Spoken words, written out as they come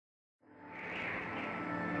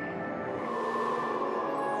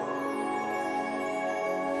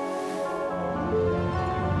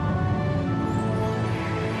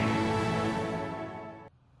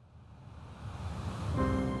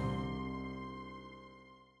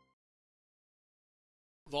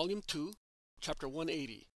Volume 2, Chapter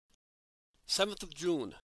 180, 7th of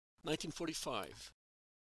June, 1945.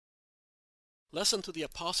 Lesson to the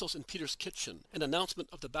Apostles in Peter's kitchen, an announcement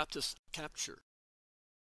of the Baptist's capture.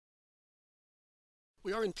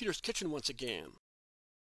 We are in Peter's kitchen once again.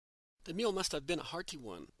 The meal must have been a hearty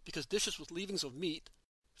one, because dishes with leavings of meat,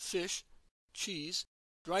 fish, cheese,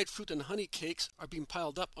 dried fruit and honey cakes are being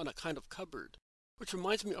piled up on a kind of cupboard, which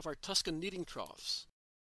reminds me of our Tuscan kneading troughs.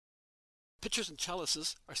 Pitchers and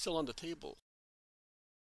chalices are still on the table.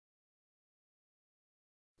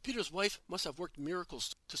 Peter's wife must have worked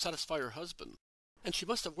miracles to satisfy her husband, and she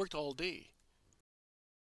must have worked all day.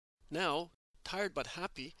 Now, tired but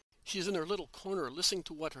happy, she is in her little corner listening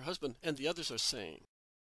to what her husband and the others are saying.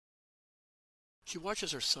 She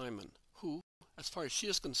watches her Simon, who, as far as she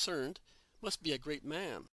is concerned, must be a great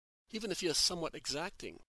man, even if he is somewhat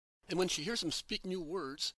exacting, and when she hears him speak new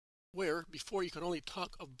words, where before he could only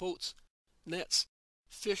talk of boats, nets,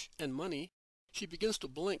 fish, and money, she begins to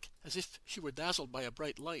blink as if she were dazzled by a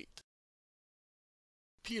bright light.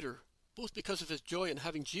 Peter, both because of his joy in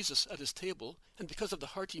having Jesus at his table and because of the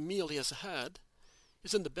hearty meal he has had,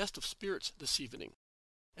 is in the best of spirits this evening,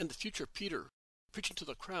 and the future Peter, preaching to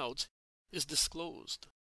the crowds, is disclosed.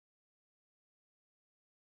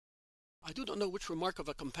 I do not know which remark of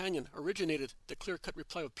a companion originated the clear-cut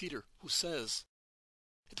reply of Peter, who says,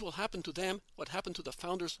 "It will happen to them what happened to the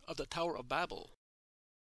founders of the Tower of Babel.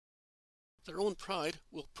 Their own pride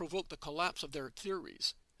will provoke the collapse of their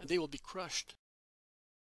theories, and they will be crushed."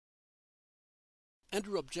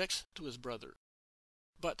 Andrew objects to his brother,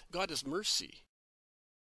 but God is mercy.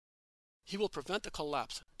 He will prevent the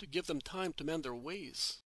collapse to give them time to mend their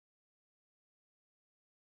ways.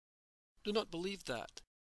 Do not believe that.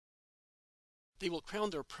 They will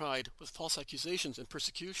crown their pride with false accusations and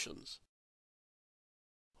persecutions.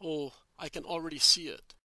 Oh, I can already see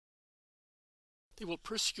it. They will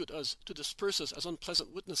persecute us to disperse us as unpleasant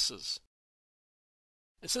witnesses.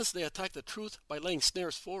 And since they attack the truth by laying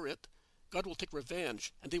snares for it, God will take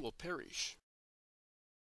revenge and they will perish.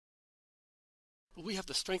 Will we have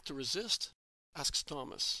the strength to resist? Asks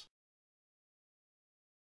Thomas.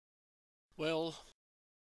 Well,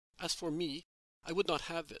 as for me, I would not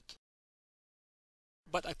have it.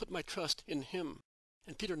 But I put my trust in him.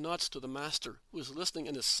 And Peter nods to the master, who is listening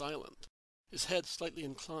and is silent, his head slightly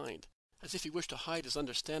inclined, as if he wished to hide his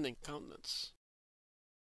understanding countenance.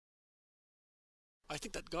 I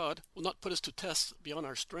think that God will not put us to tests beyond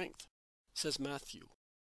our strength, says Matthew.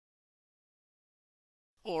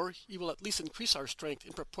 Or he will at least increase our strength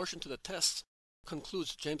in proportion to the tests,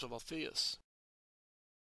 concludes James of Alphaeus.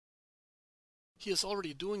 He is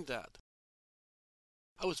already doing that.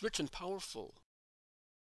 I was rich and powerful.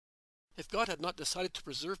 If God had not decided to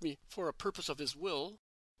preserve me for a purpose of his will,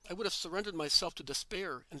 I would have surrendered myself to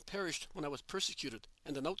despair and perished when I was persecuted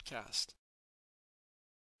and an outcast.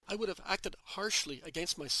 I would have acted harshly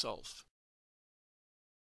against myself.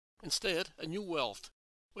 Instead, a new wealth,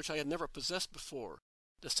 which I had never possessed before,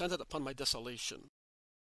 descended upon my desolation.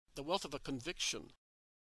 The wealth of a conviction.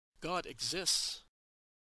 God exists.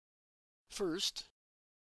 First,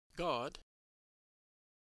 God.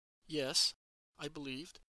 Yes, I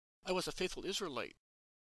believed. I was a faithful Israelite.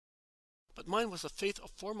 But mine was a faith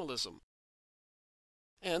of formalism.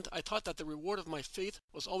 And I thought that the reward of my faith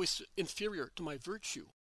was always inferior to my virtue.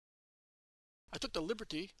 I took the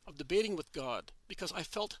liberty of debating with God because I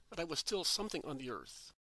felt that I was still something on the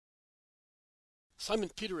earth.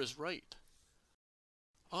 Simon Peter is right.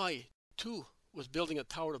 I, too, was building a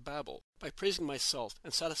Tower of Babel by praising myself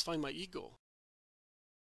and satisfying my ego.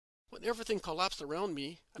 When everything collapsed around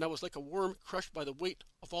me, and I was like a worm crushed by the weight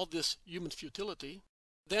of all this human futility,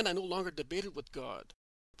 then I no longer debated with God,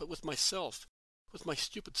 but with myself, with my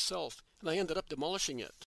stupid self, and I ended up demolishing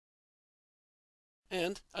it.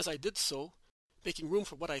 And, as I did so, making room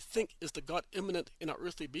for what I think is the God immanent in our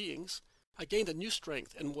earthly beings, I gained a new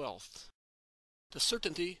strength and wealth. The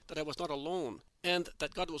certainty that I was not alone, and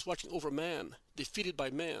that God was watching over man, defeated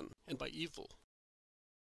by man and by evil.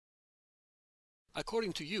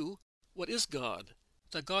 According to you, what is God?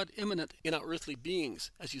 The God immanent in our earthly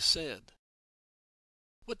beings, as you said.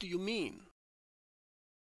 What do you mean?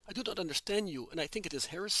 I do not understand you, and I think it is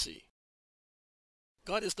heresy.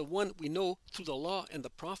 God is the one we know through the law and the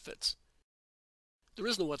prophets. There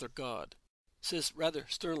is no other God, says rather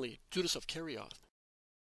sternly Judas of Kerioth.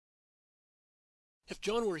 If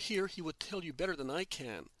John were here, he would tell you better than I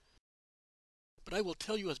can. But I will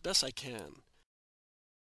tell you as best I can.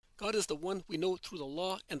 God is the one we know through the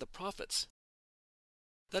law and the prophets.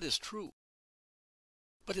 That is true.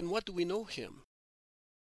 But in what do we know him?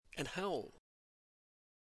 And how?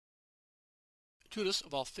 Judas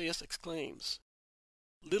of Alphaeus exclaims,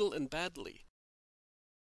 little and badly.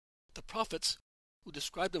 The prophets, who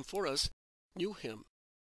described him for us, knew him.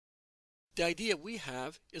 The idea we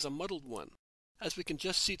have is a muddled one, as we can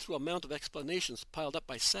just see through a mound of explanations piled up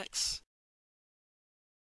by sects.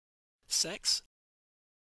 Sex?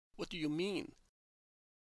 What do you mean?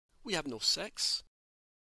 We have no sex.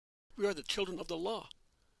 We are the children of the law.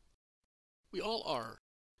 We all are,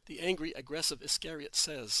 the angry, aggressive Iscariot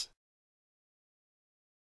says.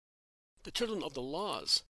 The children of the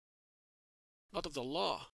laws, not of the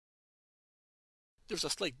law. There's a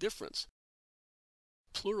slight difference.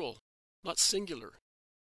 Plural, not singular.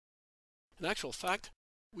 In actual fact,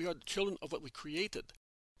 we are the children of what we created,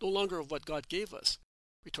 no longer of what God gave us,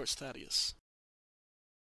 retorts Thaddeus.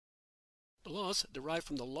 The laws derive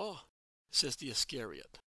from the law, says the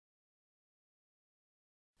Iscariot.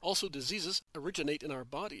 Also, diseases originate in our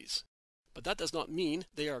bodies, but that does not mean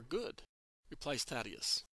they are good, replies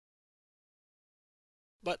Thaddeus.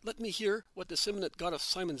 But let me hear what this imminent God of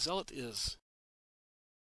Simon Zealot is.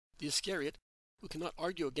 The Iscariot, who cannot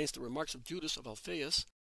argue against the remarks of Judas of Alphaeus,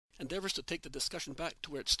 endeavors to take the discussion back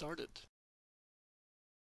to where it started.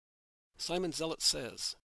 Simon Zealot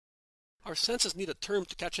says, "Our senses need a term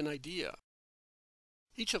to catch an idea.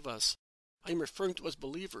 Each of us, I am referring to as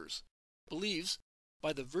believers, believes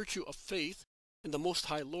by the virtue of faith in the Most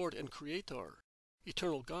High Lord and Creator,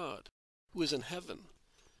 eternal God, who is in heaven.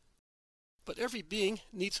 But every being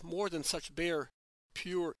needs more than such bare,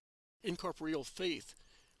 pure, incorporeal faith,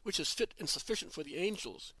 which is fit and sufficient for the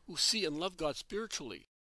angels, who see and love God spiritually,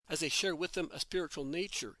 as they share with them a spiritual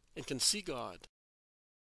nature and can see God.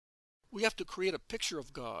 We have to create a picture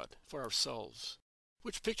of God for ourselves,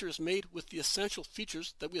 which picture is made with the essential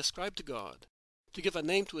features that we ascribe to God, to give a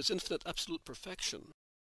name to his infinite absolute perfection.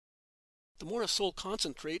 The more a soul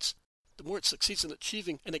concentrates, the more it succeeds in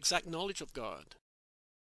achieving an exact knowledge of God.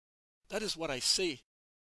 That is what I say,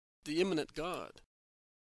 the immanent God.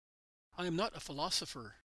 I am not a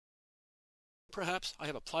philosopher. Perhaps I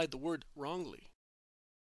have applied the word wrongly.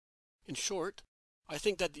 In short, I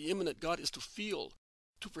think that the immanent God is to feel,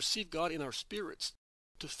 to perceive God in our spirits,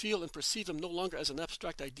 to feel and perceive him no longer as an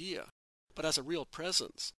abstract idea, but as a real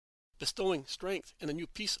presence, bestowing strength and a new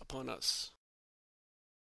peace upon us.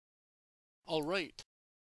 All right.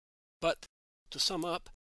 But, to sum up,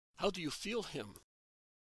 how do you feel him?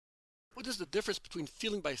 What is the difference between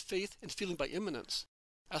feeling by faith and feeling by immanence?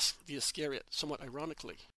 Asked the Iscariot somewhat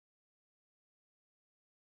ironically.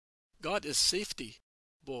 God is safety,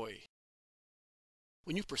 boy.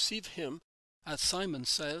 When you perceive him, as Simon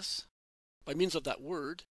says, by means of that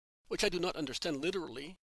word, which I do not understand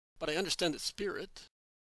literally, but I understand its spirit,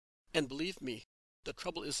 and believe me, the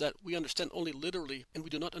trouble is that we understand only literally and we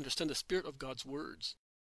do not understand the spirit of God's words.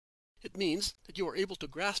 It means that you are able to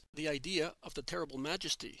grasp the idea of the terrible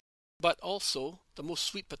majesty, but also the most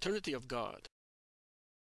sweet paternity of God.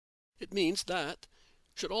 It means that,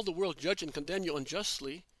 should all the world judge and condemn you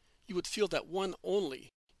unjustly, you would feel that one only,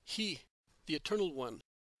 he, the Eternal One,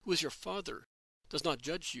 who is your Father, does not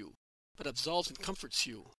judge you, but absolves and comforts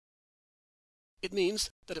you. It means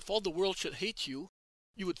that if all the world should hate you,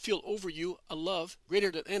 you would feel over you a love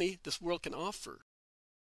greater than any this world can offer.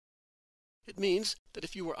 It means that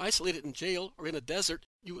if you were isolated in jail or in a desert,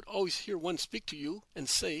 you would always hear one speak to you and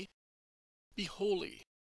say, "Be holy,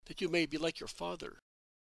 that you may be like your Father."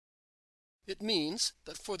 It means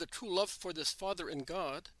that for the true love for this Father in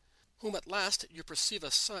God, whom at last you perceive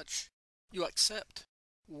as such, you accept,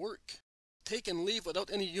 work, take and leave without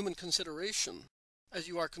any human consideration, as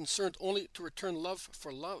you are concerned only to return love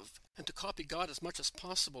for love and to copy God as much as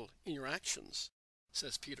possible in your actions,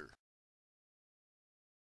 says Peter.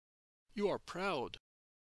 You are proud.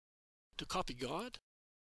 To copy God?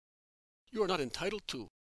 You are not entitled to,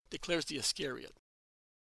 declares the Iscariot.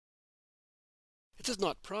 It is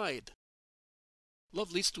not pride.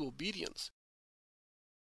 Love leads to obedience.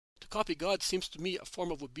 To copy God seems to me a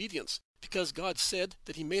form of obedience, because God said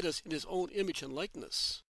that he made us in his own image and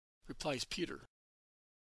likeness, replies Peter.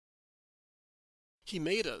 He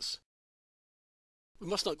made us. We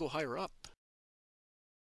must not go higher up.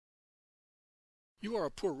 You are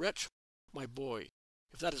a poor wretch, my boy,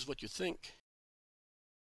 if that is what you think.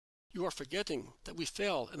 You are forgetting that we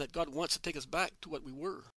fell and that God wants to take us back to what we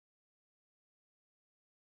were.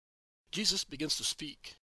 Jesus begins to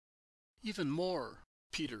speak. Even more,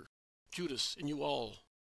 Peter, Judas, and you all.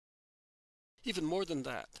 Even more than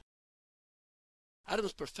that.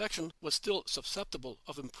 Adam's perfection was still susceptible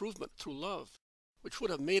of improvement through love, which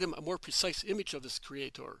would have made him a more precise image of his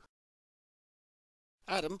Creator.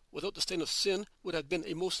 Adam, without the stain of sin, would have been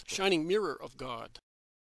a most shining mirror of God.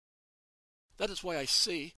 That is why I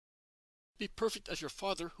say, be perfect as your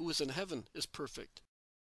Father who is in heaven is perfect.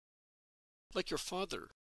 like your Father,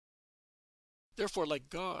 therefore like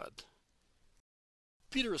God.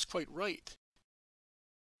 Peter is quite right,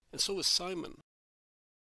 and so is Simon.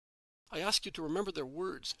 I ask you to remember their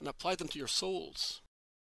words and apply them to your souls.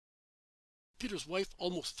 Peter's wife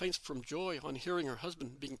almost faints from joy on hearing her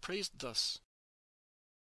husband being praised thus.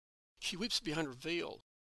 She weeps behind her veil.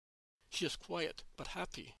 She is quiet but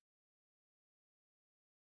happy.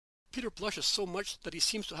 Peter blushes so much that he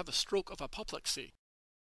seems to have a stroke of apoplexy.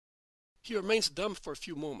 He remains dumb for a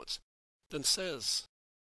few moments, then says,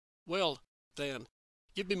 "Well, then,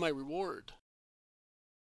 give me my reward."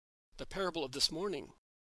 The parable of this morning.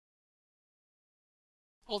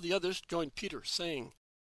 All the others join Peter, saying,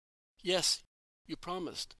 "Yes, you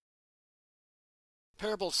promised."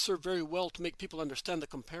 Parables serve very well to make people understand the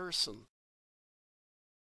comparison.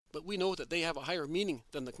 But we know that they have a higher meaning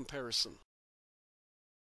than the comparison.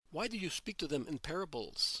 Why do you speak to them in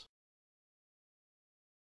parables?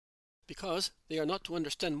 Because they are not to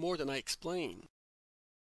understand more than I explain.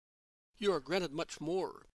 You are granted much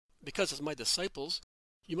more, because as my disciples,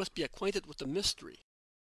 you must be acquainted with the mystery,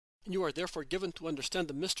 and you are therefore given to understand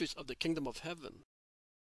the mysteries of the kingdom of heaven.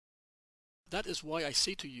 That is why I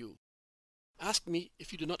say to you, ask me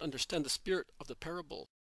if you do not understand the spirit of the parable.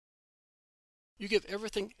 You give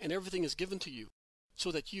everything, and everything is given to you,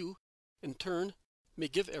 so that you, in turn, may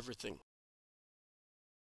give everything.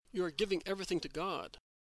 You are giving everything to God: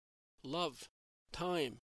 love,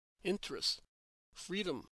 time, interest,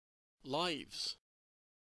 freedom, lives.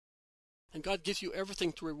 And God gives you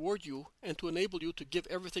everything to reward you and to enable you to give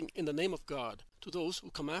everything in the name of God to those who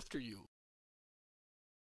come after you.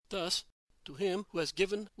 Thus, to him who has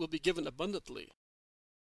given will be given abundantly.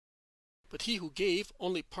 But he who gave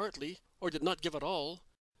only partly or did not give at all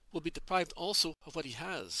will be deprived also of what he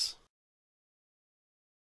has.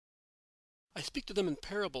 I speak to them in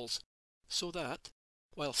parables so that,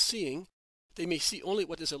 while seeing, they may see only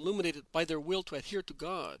what is illuminated by their will to adhere to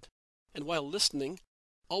God, and while listening,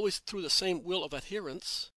 always through the same will of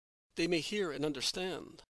adherence, they may hear and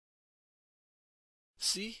understand.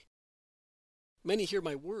 See? Many hear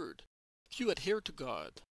my word. Few adhere to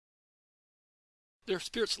God. Their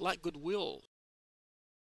spirits lack good will.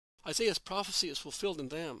 Isaiah's prophecy is fulfilled in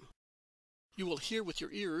them. You will hear with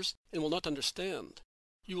your ears and will not understand.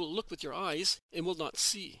 You will look with your eyes and will not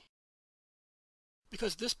see.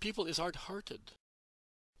 Because this people is hard-hearted.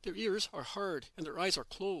 Their ears are hard and their eyes are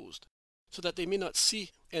closed, so that they may not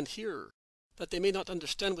see and hear, that they may not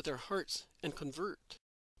understand with their hearts and convert,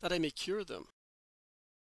 that I may cure them.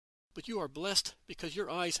 But you are blessed because your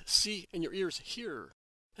eyes see and your ears hear,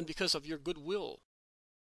 and because of your good will.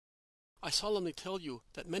 I solemnly tell you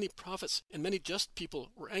that many prophets and many just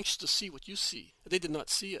people were anxious to see what you see, and they did not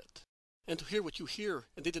see it, and to hear what you hear,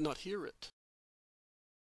 and they did not hear it.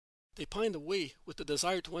 They pined away with the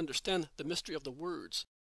desire to understand the mystery of the words,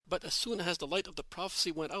 but as soon as the light of the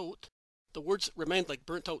prophecy went out, the words remained like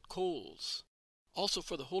burnt-out coals, also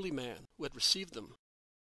for the holy man who had received them.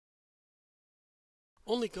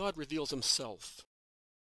 Only God reveals himself.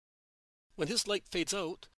 When his light fades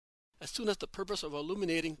out, as soon as the purpose of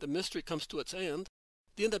illuminating the mystery comes to its end,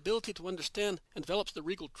 the inability to understand envelops the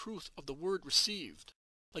regal truth of the word received,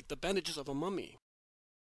 like the bandages of a mummy.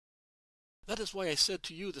 That is why I said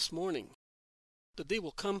to you this morning, the day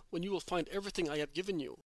will come when you will find everything I have given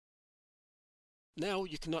you. Now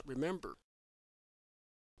you cannot remember.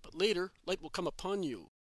 But later light will come upon you,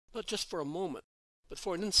 not just for a moment, but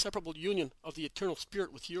for an inseparable union of the eternal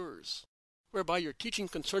Spirit with yours, whereby your teaching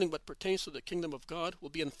concerning what pertains to the kingdom of God will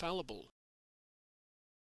be infallible.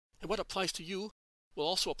 And what applies to you will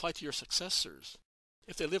also apply to your successors,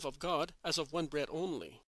 if they live of God as of one bread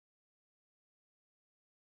only.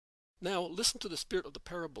 Now listen to the spirit of the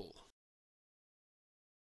parable.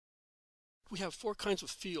 We have 4 kinds of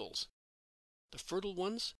fields: the fertile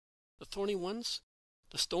ones, the thorny ones,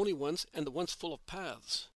 the stony ones, and the ones full of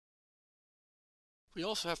paths. We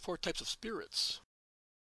also have 4 types of spirits.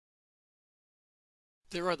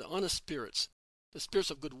 There are the honest spirits, the spirits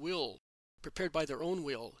of good will, prepared by their own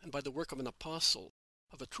will and by the work of an apostle,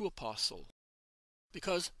 of a true apostle.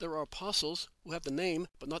 Because there are apostles who have the name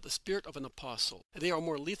but not the spirit of an apostle, and they are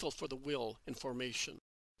more lethal for the will in formation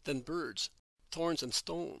than birds, thorns, and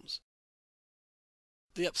stones.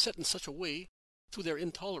 They upset in such a way, through their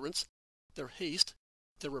intolerance, their haste,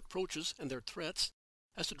 their reproaches, and their threats,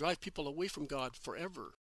 as to drive people away from God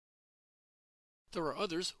forever. There are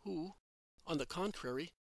others who, on the contrary,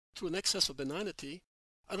 through an excess of benignity,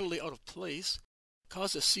 utterly out of place,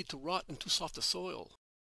 cause the seed to rot in too soft a soil.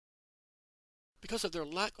 Because of their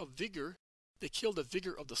lack of vigor, they kill the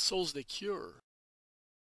vigor of the souls they cure.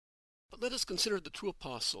 But let us consider the true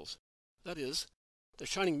apostles, that is, the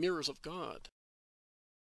shining mirrors of God.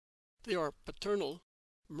 They are paternal,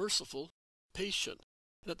 merciful, patient,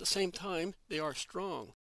 and at the same time they are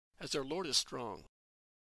strong, as their Lord is strong.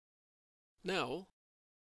 Now,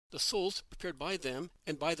 the souls prepared by them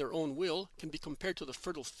and by their own will can be compared to the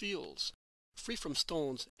fertile fields, free from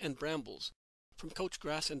stones and brambles, from couch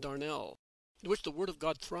grass and darnel, in which the word of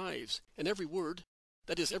God thrives, and every word,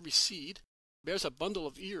 that is every seed, bears a bundle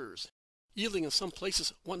of ears, yielding in some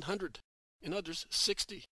places 100, in others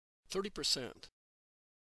 60, 30%.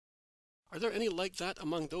 Are there any like that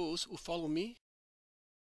among those who follow me?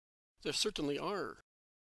 There certainly are.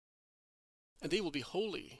 And they will be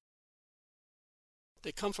holy.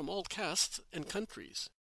 They come from all castes and countries.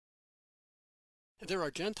 And there are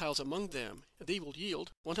Gentiles among them, and they will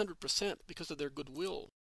yield 100% because of their goodwill,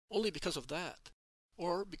 only because of that,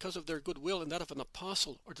 or because of their goodwill and that of an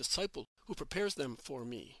apostle or disciple who prepares them for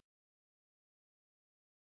me.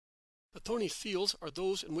 The thorny fields are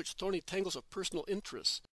those in which thorny tangles of personal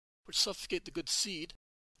interests, which suffocate the good seed,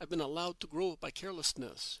 have been allowed to grow by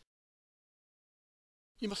carelessness.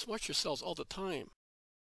 You must watch yourselves all the time.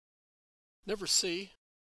 Never say,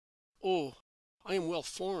 "Oh, I am well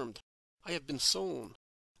formed. I have been sown.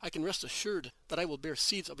 I can rest assured that I will bear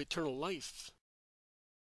seeds of eternal life."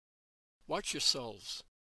 Watch yourselves.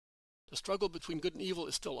 The struggle between good and evil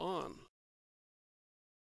is still on.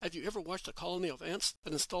 Have you ever watched a colony of ants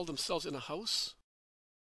that install themselves in a house?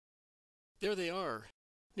 There they are,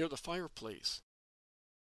 near the fireplace.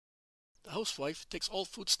 The housewife takes all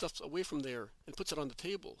foodstuffs away from there and puts it on the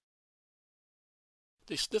table.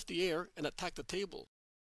 They sniff the air and attack the table.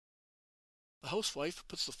 The housewife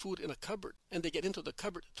puts the food in a cupboard, and they get into the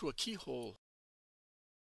cupboard through a keyhole.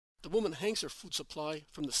 The woman hangs her food supply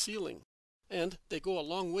from the ceiling, and they go a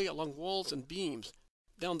long way along walls and beams,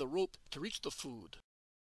 down the rope to reach the food.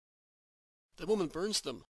 The woman burns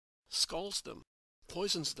them, scalds them,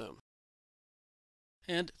 poisons them,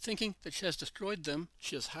 and thinking that she has destroyed them,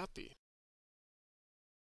 she is happy.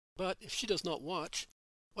 But if she does not watch,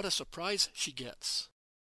 what a surprise she gets.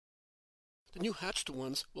 The new hatched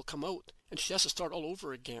ones will come out, and she has to start all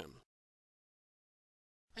over again.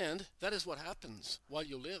 And that is what happens while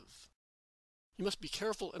you live. You must be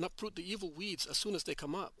careful and uproot the evil weeds as soon as they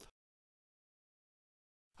come up.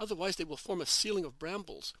 Otherwise they will form a ceiling of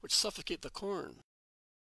brambles which suffocate the corn.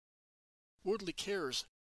 Worldly cares,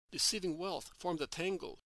 deceiving wealth, form the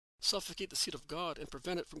tangle, suffocate the seed of God, and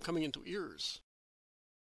prevent it from coming into ears.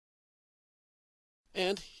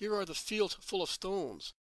 And here are the fields full of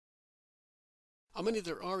stones. How many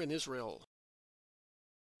there are in Israel?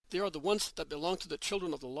 They are the ones that belong to the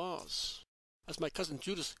children of the laws, as my cousin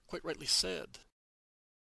Judas quite rightly said.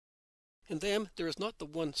 In them there is not the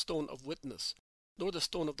one stone of witness, nor the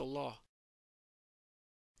stone of the law.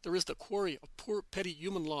 There is the quarry of poor petty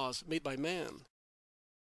human laws made by man.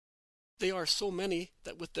 They are so many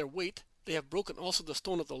that with their weight they have broken also the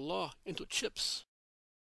stone of the law into chips.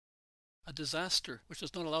 A disaster which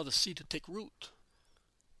does not allow the seed to take root.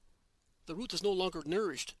 The root is no longer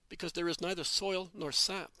nourished because there is neither soil nor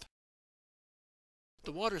sap.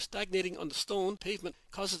 The water stagnating on the stone pavement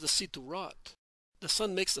causes the seed to rot. The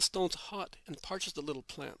sun makes the stones hot and parches the little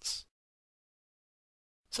plants.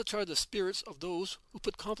 Such are the spirits of those who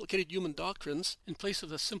put complicated human doctrines in place of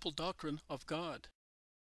the simple doctrine of God.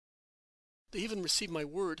 They even receive my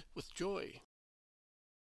word with joy.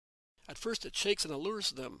 At first it shakes and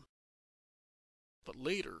allures them, but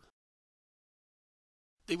later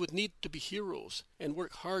they would need to be heroes and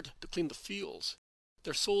work hard to clean the fields,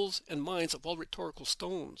 their souls and minds of all rhetorical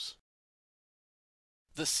stones.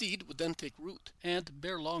 The seed would then take root and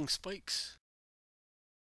bear long spikes.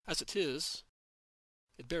 As it is,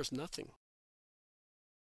 it bears nothing.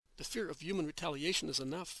 The fear of human retaliation is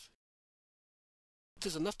enough. It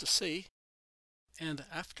is enough to say, "And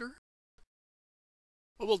after?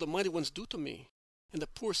 What will the mighty ones do to me?" And the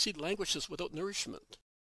poor seed languishes without nourishment.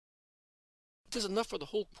 It is enough for the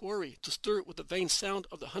whole quarry to stir with the vain sound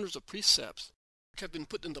of the hundreds of precepts which have been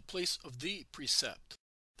put in the place of the precept,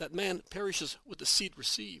 that man perishes with the seed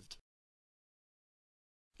received.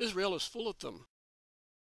 Israel is full of them.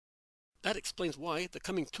 That explains why the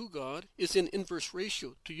coming to God is in inverse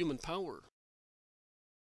ratio to human power.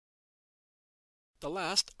 The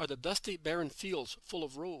last are the dusty, barren fields full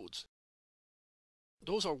of roads.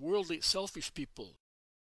 Those are worldly, selfish people.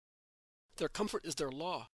 Their comfort is their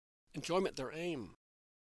law, enjoyment their aim.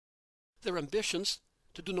 Their ambitions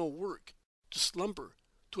to do no work, to slumber,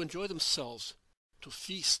 to enjoy themselves, to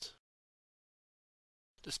feast.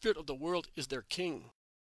 The spirit of the world is their king.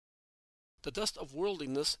 The dust of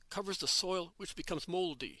worldliness covers the soil which becomes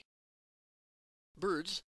moldy.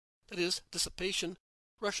 Birds, that is, dissipation,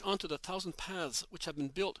 rush onto the 1,000 paths which have been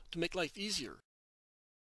built to make life easier.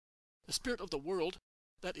 The spirit of the world,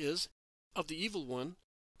 that is, of the evil one,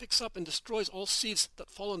 picks up and destroys all seeds that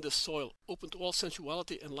fall on this soil open to all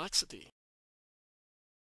sensuality and laxity.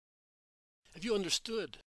 Have you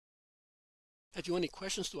understood? Have you any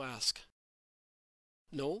questions to ask?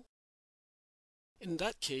 No? In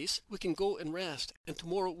that case, we can go and rest, and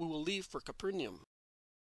tomorrow we will leave for Capernaum.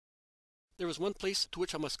 There is one place to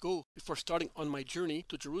which I must go before starting on my journey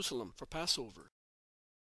to Jerusalem for Passover.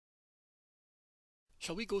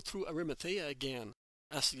 Shall we go through Arimathea again?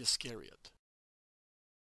 Asked the Iscariot.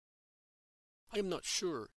 I am not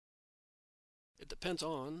sure. It depends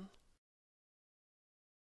on...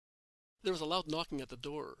 There was a loud knocking at the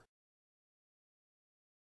door.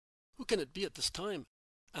 Who can it be at this time?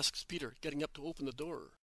 Asks Peter, getting up to open the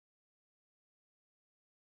door.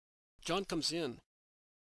 John comes in.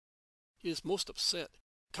 He is most upset,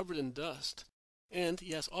 covered in dust, and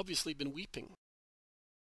he has obviously been weeping.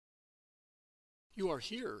 You are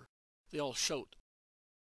here, they all shout.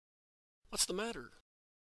 What's the matter?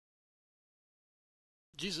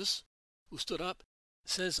 Jesus, who stood up,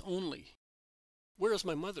 says only, Where is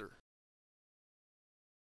my mother?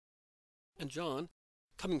 And John,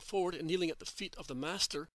 coming forward and kneeling at the feet of the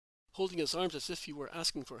Master, holding his arms as if he were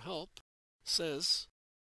asking for help, says,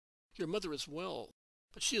 Your mother is well,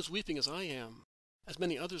 but she is weeping as I am, as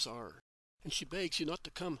many others are, and she begs you not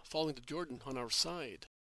to come following the Jordan on our side.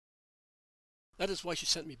 That is why she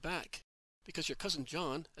sent me back, because your cousin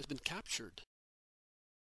John has been captured.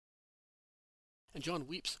 And John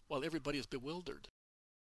weeps while everybody is bewildered.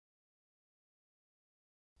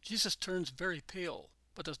 Jesus turns very pale,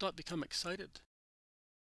 but does not become excited.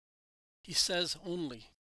 He says only,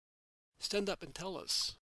 Stand up and tell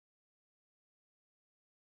us.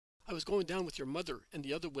 I was going down with your mother and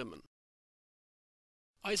the other women.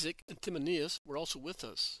 Isaac and Timoneus were also with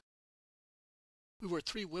us. We were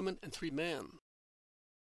 3 women and 3 men.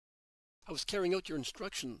 I was carrying out your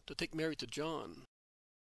instruction to take Mary to John.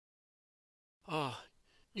 Ah,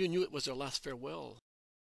 you knew it was their last farewell.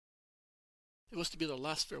 It was to be their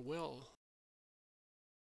last farewell.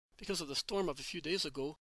 Because of the storm of a few days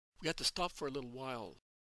ago, we had to stop for a little while.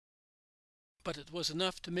 But it was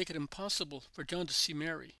enough to make it impossible for John to see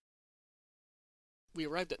Mary. We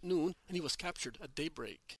arrived at noon, and he was captured at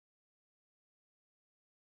daybreak.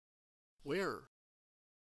 Where?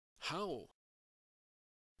 How?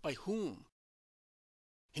 By whom?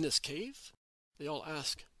 In his cave? They all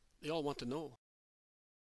ask. They all want to know.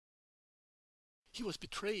 He was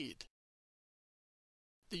betrayed.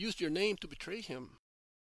 They used your name to betray him.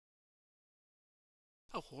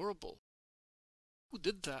 How horrible. Who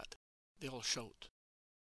did that? They all shout.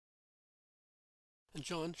 And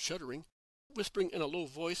John, shuddering, whispering in a low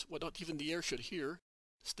voice what not even the air should hear,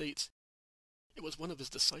 states, It was one of his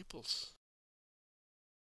disciples.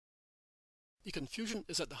 The confusion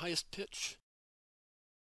is at the highest pitch.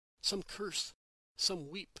 Some curse, some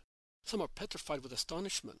weep, some are petrified with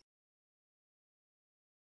astonishment.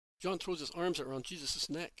 John throws his arms around Jesus'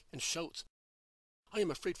 neck and shouts, I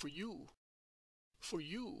am afraid for you. For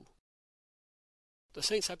you. The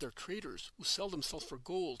saints have their traitors who sell themselves for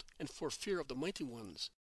gold and for fear of the mighty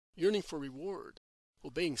ones, yearning for reward,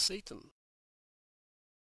 obeying Satan.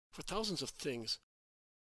 For thousands of things.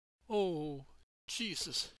 Oh,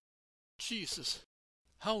 Jesus, Jesus,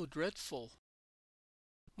 how dreadful.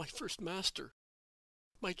 My first master,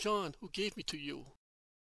 my John who gave me to you.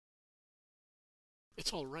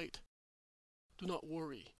 It's all right. Do not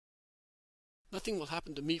worry. Nothing will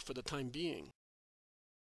happen to me for the time being.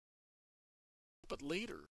 But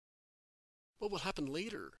later, what will happen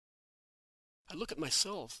later? I look at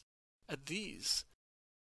myself, at these.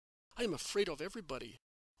 I am afraid of everybody,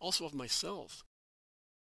 also of myself.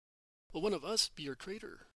 Will one of us be your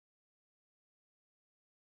traitor?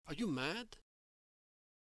 Are you mad?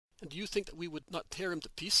 And do you think that we would not tear him to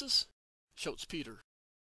pieces? Shouts Peter.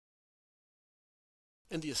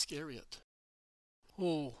 And the Iscariot.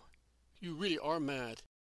 Oh, you really are mad.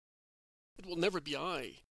 It will never be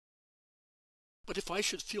I. But if I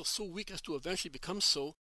should feel so weak as to eventually become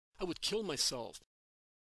so, I would kill myself.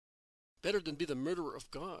 Better than be the murderer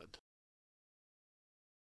of God.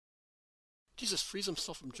 Jesus frees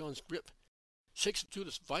himself from John's grip, shakes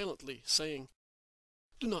Judas violently, saying,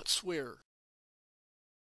 Do not swear.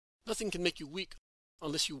 Nothing can make you weak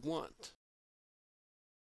unless you want.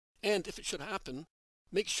 And if it should happen,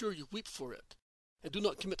 make sure you weep for it, and do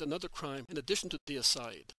not commit another crime in addition to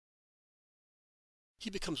deicide. He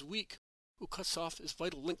becomes weak who cuts off his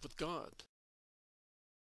vital link with God.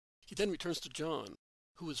 He then returns to John,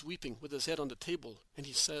 who is weeping with his head on the table, and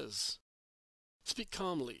he says, Speak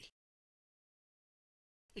calmly.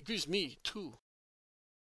 It grieves me, too.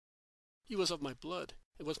 He was of my blood,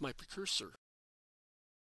 and was my precursor.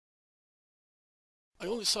 I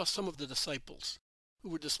only saw some of the disciples, who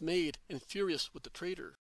were dismayed and furious with the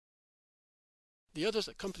traitor. The others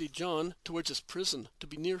accompanied John towards his prison to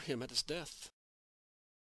be near him at his death.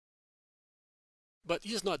 But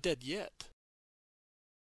he is not dead yet.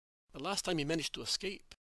 The last time he managed to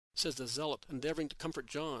escape, says the zealot, endeavoring to comfort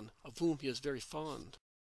John, of whom he is very fond.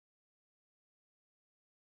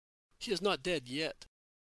 He is not dead yet,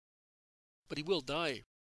 but he will die,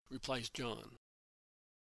 replies John.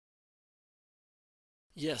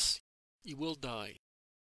 Yes, he will die.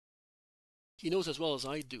 He knows as well as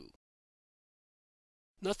I do.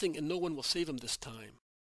 Nothing and no one will save him this time.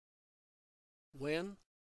 When?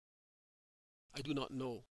 I do not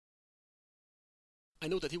know. I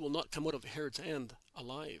know that he will not come out of Herod's hand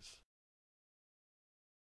alive.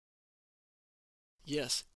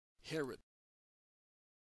 Yes, Herod.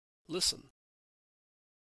 Listen.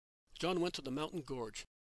 John went to the mountain gorge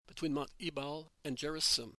between Mount Ebal and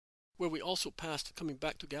Gerizim, where we also passed coming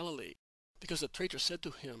back to Galilee, because the traitor said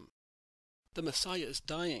to him, "The Messiah is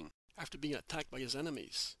dying after being attacked by his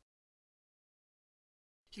enemies."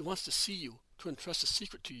 He wants to see you, to entrust a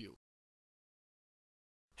secret to you.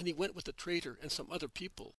 And he went with the traitor and some other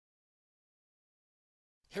people.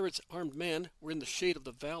 Herod's armed men were in the shade of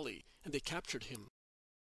the valley, and they captured him.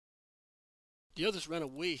 The others ran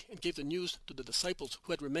away and gave the news to the disciples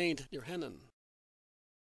who had remained near Hanan.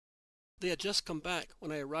 They had just come back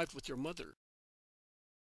when I arrived with your mother.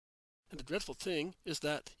 And the dreadful thing is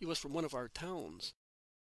that he was from one of our towns,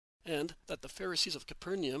 and that the Pharisees of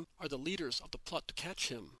Capernaum are the leaders of the plot to catch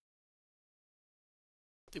him.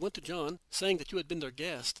 They went to John, saying that you had been their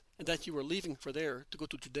guest, and that you were leaving for there to go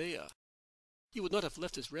to Judea. He would not have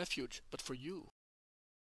left his refuge but for you.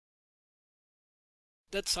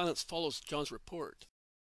 Dead silence follows John's report.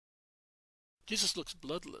 Jesus looks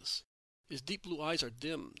bloodless. His deep blue eyes are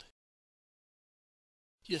dimmed.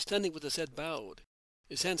 He is standing with his head bowed,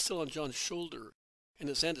 his hand still on John's shoulder, and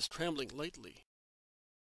his hand is trembling lightly.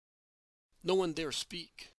 No one dare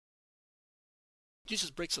speak.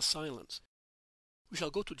 Jesus breaks the silence. We shall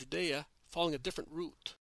go to Judea, following a different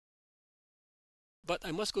route. But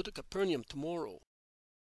I must go to Capernaum tomorrow,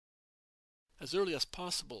 as early as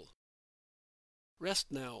possible.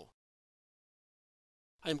 Rest now.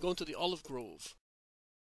 I am going to the olive grove.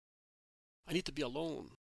 I need to be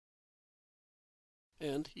alone.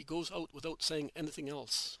 And he goes out without saying anything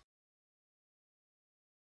else.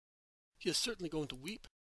 He is certainly going to weep,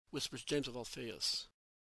 whispers James of Alphaeus.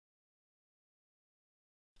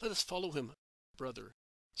 Let us follow him, brother,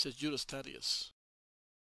 says Judas Thaddeus.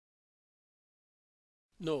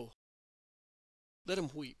 No, let him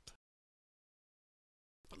weep.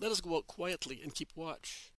 But let us go out quietly and keep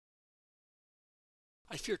watch.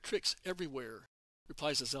 I fear tricks everywhere,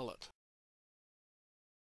 replies the zealot.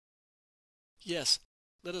 Yes,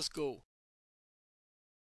 let us go.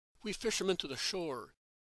 We fishermen to the shore.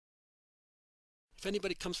 If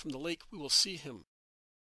anybody comes from the lake, we will see him.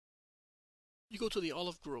 You go to the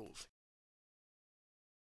olive grove.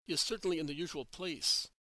 He is certainly in the usual place,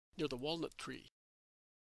 near the walnut tree.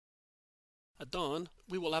 At dawn,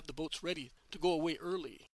 we will have the boats ready to go away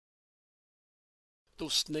early.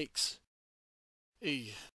 Those snakes.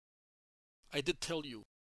 I did tell you.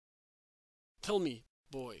 Tell me,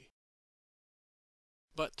 boy.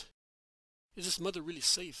 But is his mother really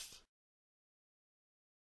safe?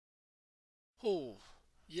 Oh,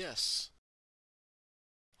 yes.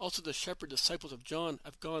 Also the shepherd disciples of John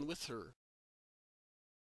have gone with her.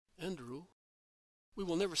 Andrew, we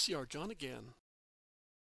will never see our John again.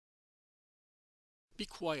 Be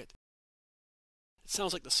quiet. It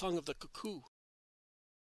sounds like the song of the cuckoo.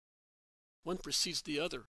 One precedes the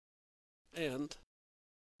other, and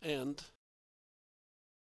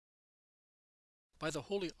by the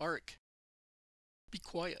Holy Ark, be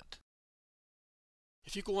quiet.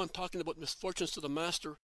 If you go on talking about misfortunes to the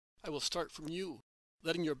Master, I will start from you,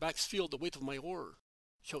 letting your backs feel the weight of my oar,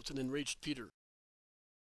 shouts an enraged Peter.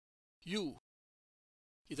 You,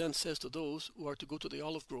 he then says to those who are to go to the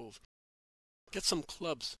olive grove, get some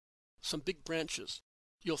clubs, some big branches.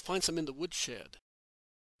 You'll find some in the woodshed.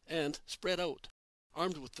 And spread out,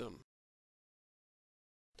 armed with them.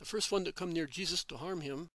 The first one to come near Jesus to harm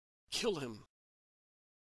him, kill him.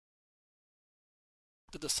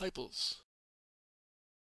 The disciples.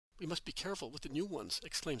 We must be careful with the new ones,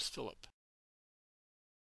 exclaims Philip.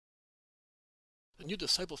 The new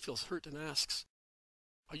disciple feels hurt and asks,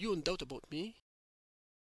 are you in doubt about me?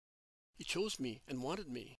 He chose me and wanted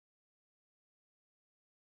me.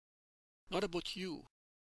 Not about you.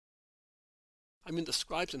 I mean the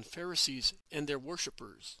scribes and Pharisees and their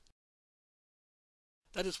worshippers.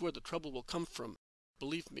 That is where the trouble will come from,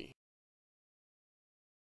 believe me.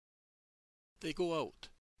 They go out,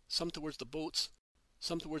 some towards the boats,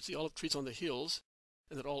 some towards the olive trees on the hills,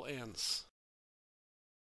 and it all ends.